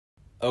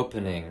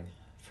Opening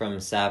from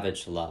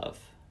Savage Love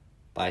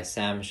by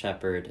Sam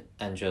Shepard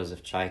and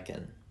Joseph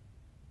Chaikin.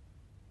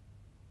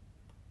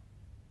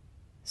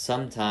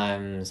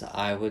 Sometimes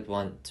I would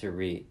want to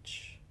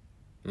reach.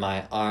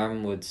 My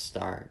arm would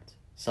start.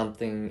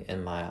 Something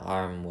in my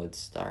arm would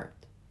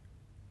start.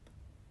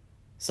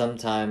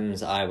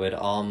 Sometimes I would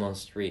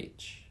almost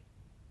reach.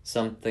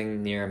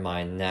 Something near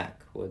my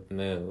neck would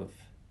move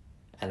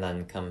and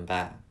then come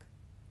back.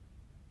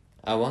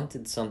 I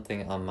wanted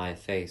something on my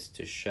face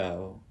to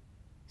show.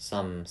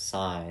 Some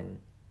sign,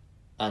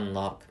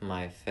 unlock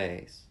my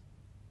face.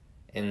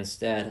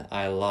 Instead,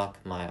 I lock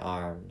my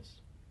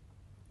arms.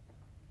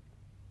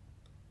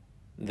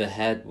 The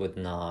head would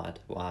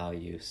nod while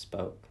you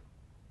spoke.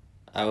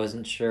 I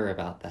wasn't sure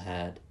about the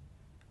head,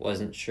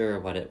 wasn't sure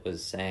what it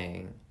was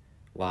saying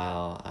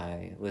while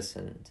I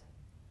listened.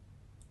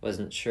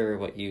 Wasn't sure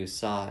what you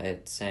saw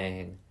it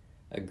saying,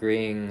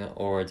 agreeing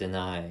or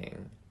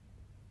denying.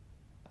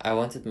 I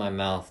wanted my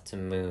mouth to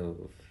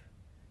move,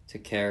 to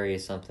carry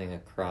something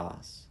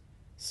across,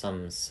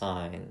 some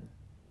sign.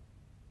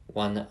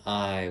 One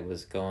eye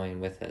was going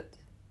with it.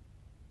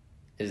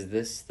 Is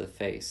this the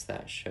face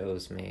that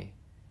shows me?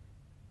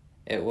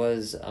 It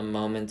was a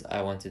moment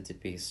I wanted to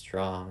be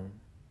strong,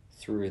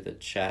 through the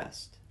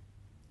chest.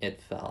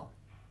 It fell.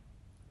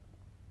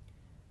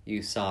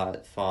 You saw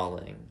it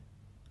falling.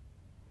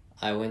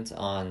 I went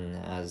on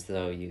as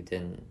though you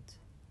didn't.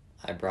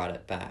 I brought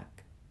it back.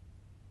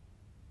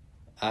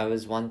 I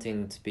was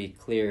wanting to be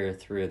clear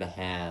through the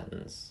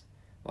hands,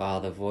 while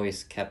the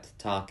voice kept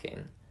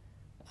talking.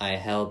 I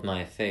held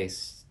my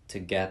face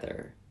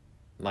together,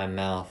 my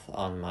mouth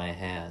on my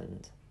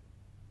hand.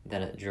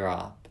 Then it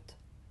dropped.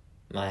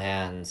 My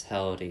hands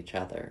held each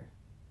other.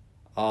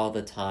 All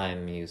the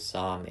time you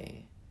saw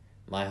me,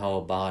 my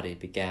whole body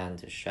began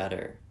to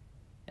shudder.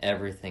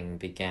 Everything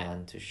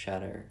began to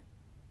shudder.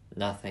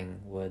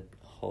 Nothing would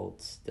hold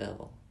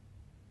still.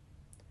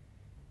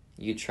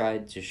 You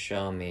tried to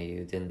show me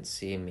you didn't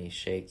see me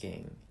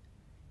shaking.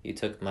 You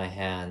took my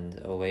hand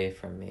away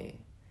from me,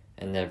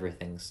 and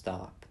everything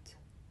stopped.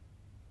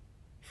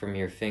 From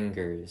your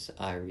fingers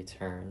I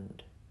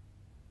returned.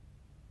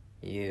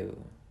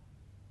 You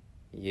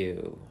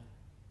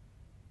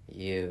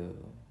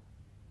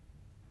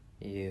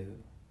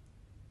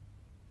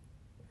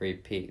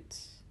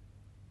repeats.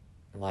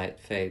 Light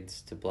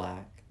fades to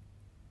black.